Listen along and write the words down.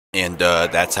And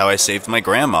that's how I saved my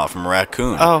grandma from a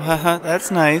raccoon. Oh,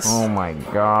 that's nice. Oh my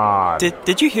god.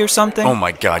 Did you hear something? Oh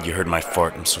my god, you heard my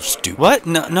fart. I'm so stupid. What?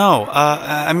 No.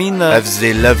 I mean the... Have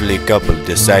the lovely couple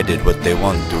decided what they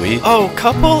want to eat? Oh,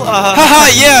 couple?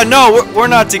 Haha, yeah, no, we're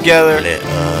not together.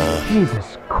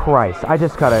 Jesus Christ, I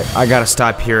gotta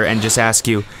stop here and just ask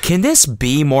you, can this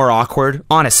be more awkward?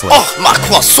 Honestly. Oh, my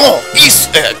croissant is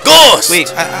a ghost! Wait,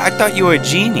 I thought you were a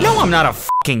genie. No, I'm not a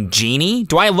fucking genie.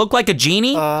 Do I look like a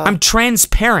genie? I'm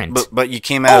transparent. But you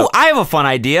came out... Oh, I have a fun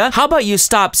idea. How about you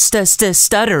stop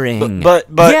stuttering? But...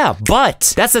 Yeah,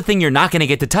 but. That's the thing you're not gonna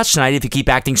get to touch tonight if you keep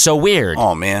acting so weird.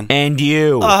 Oh, man. And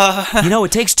you. You know,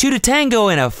 it takes two to tango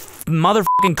in a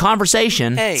motherfucking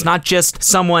conversation. Hey. It's not just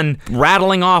someone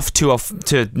rattling off to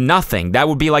nothing. That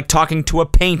would be like talking to a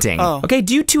painting. Oh. Okay,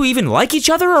 do you two even like each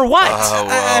other or what?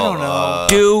 I don't know.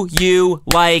 Do you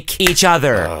like each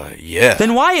other? Yeah.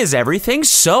 Then why is everything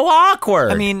so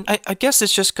awkward? I mean, I guess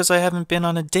it's just because I haven't been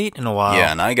on a date in a while.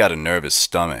 Yeah, and I got a nervous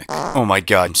stomach. Oh my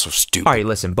god, I'm so stupid. Alright,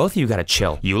 listen, both of you gotta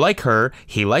chill. You like her,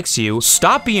 he likes you.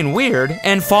 Stop being weird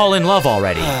and fall in love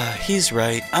already. He's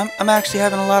right. I'm actually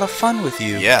having a lot of fun with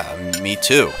you. Yeah, me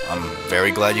too. I'm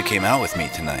very glad you came out with me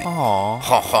tonight. Aww.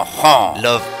 Ha ha ha.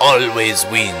 Love always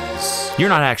wins. You're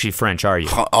not actually French, are you?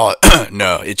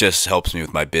 No, it just helps me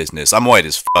with my business. I'm white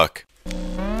as fuck.